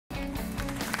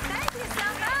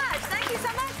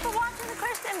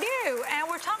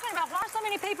we're talking about why so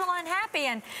many people are unhappy.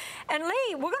 And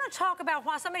Lee, we're going to talk about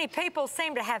why so many people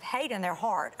seem to have hate in their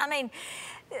heart. I mean,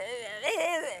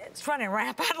 it's running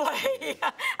rampantly.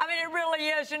 I mean, it really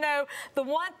is. You know, the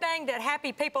one thing that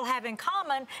happy people have in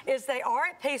common is they are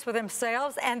at peace with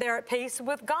themselves and they're at peace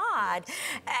with God.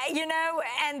 You know,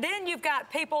 and then you've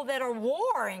got people that are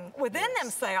warring within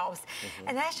themselves,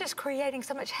 and that's just creating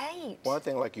so much hate. One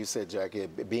thing, like you said, Jackie,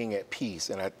 being at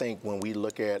peace, and I think when we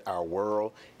look at our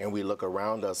world and we look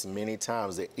around us, many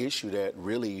times the issue that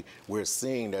really we're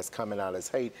seeing that's coming out as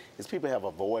hate is people have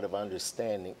a void of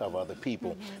understanding of other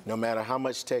people. No matter how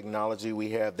much technology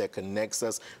we have that connects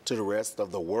us to the rest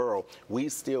of the world, we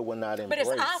still will not embrace.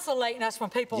 But it's isolating us from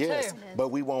people too. But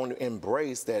we won't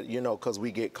embrace that, you know, because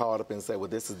we get caught up and say, well,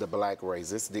 this is the black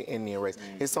race, this is the Indian race.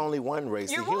 It's only one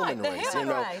race, the human race. You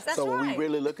know, so when we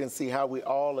really look and see how we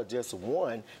all are just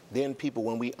one, then people,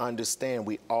 when we understand,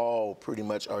 we all pretty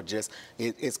much are just.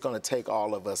 It's going to take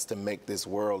all of us to make this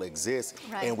world exist,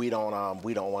 and we don't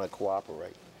want to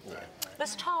cooperate.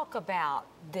 Let's talk about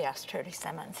this, Trudy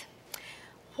Simmons.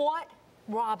 What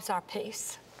robs our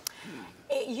peace?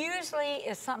 It usually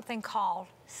is something called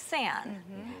sin.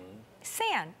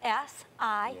 Sin,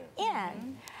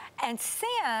 S-I-N. And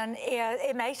sin,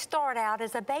 it may start out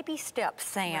as a baby step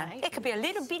sin. It could be a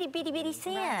little bitty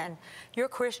sin. You're a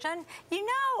Christian. You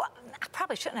know, I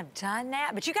probably shouldn't have done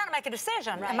that, but you got to make a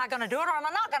decision. Am I going to do it or am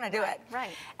I not going to do it?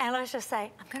 And let's just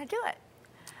say, I'm going to do it.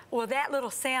 Well, that little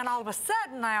sin all of a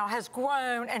sudden now has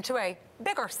grown into a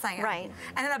bigger sin. And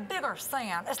then a bigger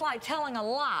sin. It's like telling a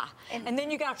lie. And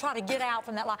then you got to try to get out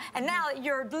from that lie. And now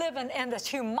you're living in this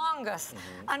humongous,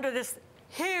 under this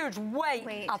huge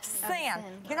weight of sin.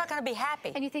 You're not going to be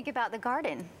happy. And you think about the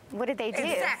garden. What did they do?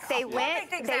 They went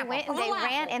and they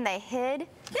ran and they hid.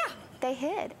 They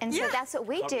hid. And so that's what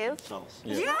we do.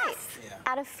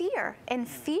 Out of fear. And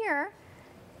fear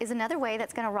is another way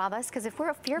that's going to rob us, because if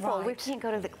we're fearful, we can't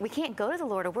go to the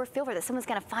Lord, or we're fearful that someone's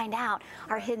going to find out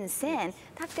our hidden sin.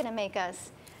 That's going to make us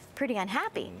pretty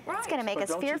unhappy. It's going to make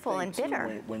us fearful and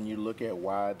bitter. When you look at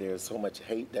why there's so much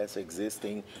hate that's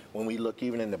existing, when we look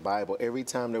even in the Bible, every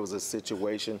time there was a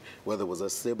situation, whether it was a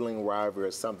sibling rivalry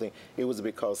or something, it was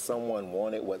because someone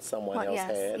wanted what someone else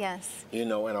had. You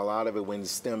know, and a lot of it, when you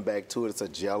stem back to it, it's a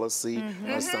jealousy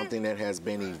or something that has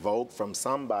been evoked from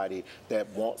somebody that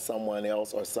wants someone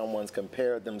else, or someone's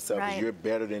compared themselves as you're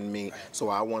better than me, so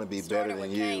I want to be better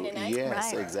than you.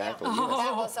 Yes, exactly.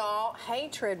 That was all.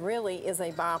 Hatred really is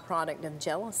a byproduct of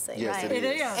jealousy. Yes, it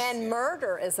is. And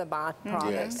murder is a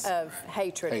byproduct of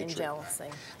hatred and jealousy.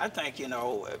 I think, you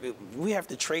know, we have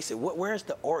to trace it. Where's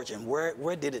the origin?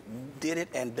 Where did it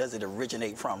and does it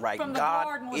originate from? Right? From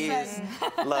God is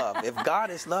love. If God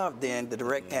is love, then the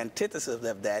direct antithesis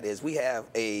of that is we have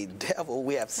a devil,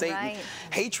 we have Satan.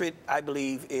 Hatred, I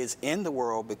believe, is in the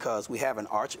world because we have an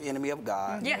arch enemy of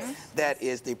God that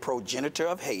is the progenitor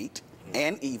of hate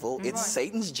and evil. It's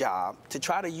Satan's job to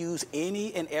try to use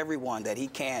any and everyone that he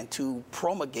can to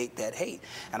promulgate that hate.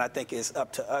 And I think it's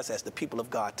up to us as the people of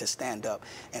God to stand up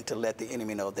and to let the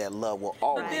enemy know that love will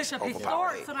always Bishop, he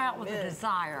starts it out with a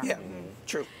desire.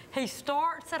 True. He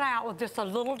starts it out with just a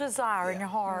little desire in your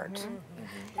heart.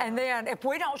 And then if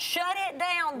we don't shut it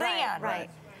down then,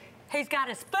 he's got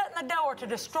his foot in the door to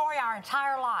destroy our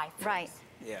entire life.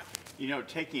 You know,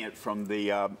 taking it from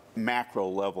the macro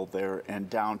level there and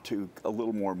down to a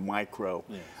little more micro,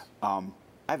 I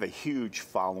have a huge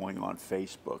following on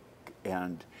Facebook,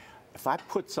 and if I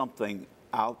put something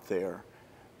out there,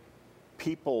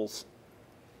 people's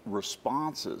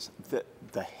responses,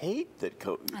 the hate that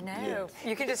goes. I know.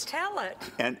 You can just tell it.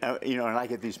 And you know, and I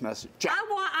get these messages. Jack,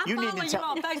 I follow you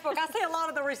on Facebook. I see a lot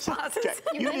of the responses. Jack,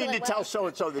 you need to tell so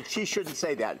and so that she shouldn't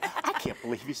say that. I can't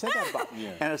believe you said that about me.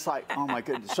 And it's like, oh my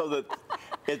goodness. So that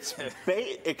it's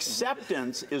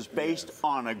acceptance is based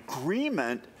on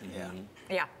agreement.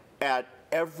 At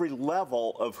every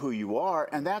level of who you are,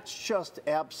 and that's just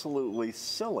absolutely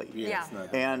silly.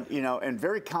 And you know, and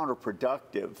very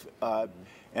counterproductive.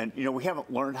 And you know, we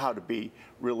haven't learned how to be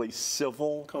really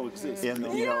civil in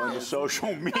the, you know, in the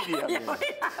social media.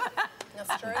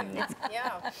 That's true.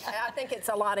 I think it's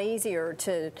a lot easier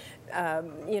to,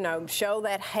 you know, show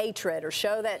that hatred or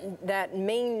show that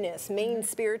meanness,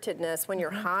 mean-spiritedness when you're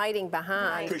hiding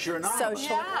behind because you're anonymous.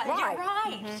 social.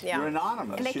 You're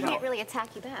anonymous. And they can't really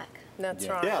attack you back. That's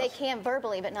right. They can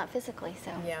verbally, but not physically.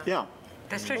 So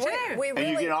That's true, too. And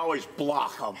you can always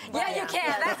block them. Yeah, you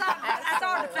can. That's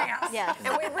our defense. Yes.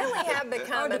 And we really have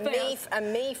become a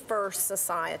me-first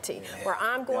society, where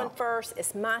I'm going first,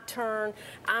 it's my turn,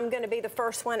 I'm going to be the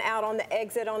first one out on the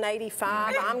exit on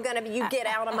 85, you get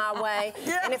out of my way.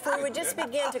 And if we would just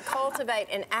begin to cultivate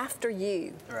an after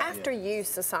you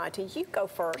society, you go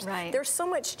first. Right. There's so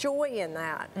much joy in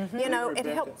that. You know, it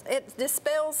helps, it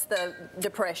dispels the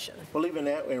depression. Well, even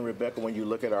that, and Rebecca, when you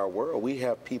look at our world, we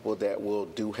have people that will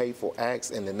do hateful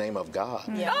acts in the name of God.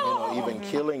 Yeah. You know, even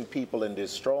killing people and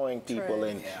destroying people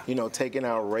and, you know, taking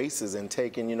out races and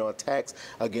taking, you know, attacks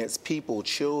against people,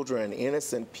 children,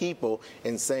 innocent people,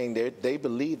 and saying they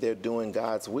believe they're doing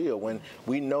God's will when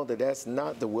we know that that's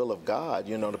not the will of God,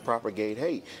 you know, to propagate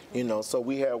hate. You know, so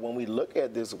we have, when we look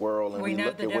at this world and we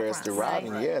look at where it's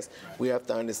deriving, yes, we have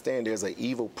to understand there's an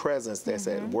evil presence that's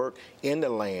at work in the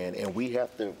land, and we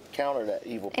have to counter that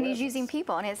evil presence. And he's using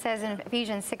people, and it says in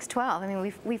Ephesians 6:12, I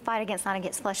mean, we fight not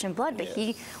against flesh and blood, but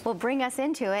he will bring us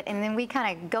into it, and then we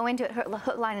kind of go into it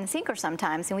hook, line, and sinker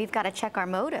sometimes, and we've got to check our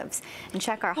motives and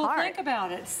check our heart. Well, think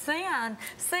about it. Sin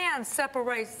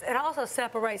separates, it also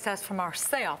separates us from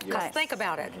ourselves. Because think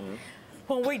about it.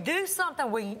 When we do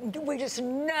something we just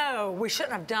know we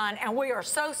shouldn't have done, and we are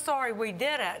so sorry we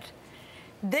did it,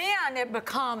 then it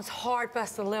becomes hard for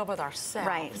us to live with ourselves.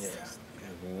 Right.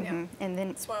 And then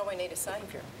That's why we need a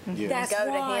Savior. That's Go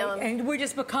right. to Him. And we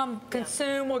just become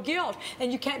consumed with guilt.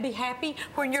 And you can't be happy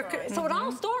when you're... So it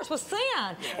all starts with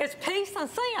sin. It's peace and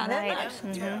sin, isn't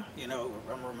it? Yeah. You know,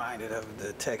 I'm reminded of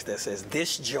the text that says,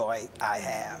 "This joy I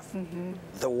have.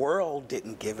 The world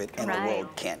didn't give it, and the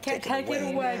world can't take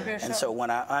it away." And so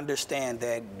when I understand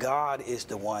that God is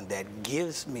the one that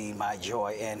gives me my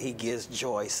joy, and He gives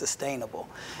joy sustainable.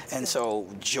 And so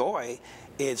joy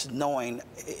is knowing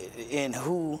in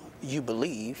who you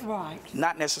believe,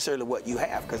 not necessarily what you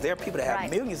have, because there are people that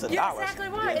have millions of dollars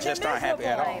that just aren't happy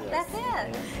at all. That's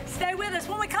it. Stay with us.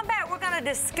 When we come back, we're going to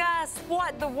discuss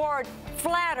what the word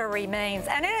flattery means,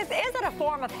 and is it a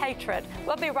form of hatred?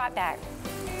 We'll be right back.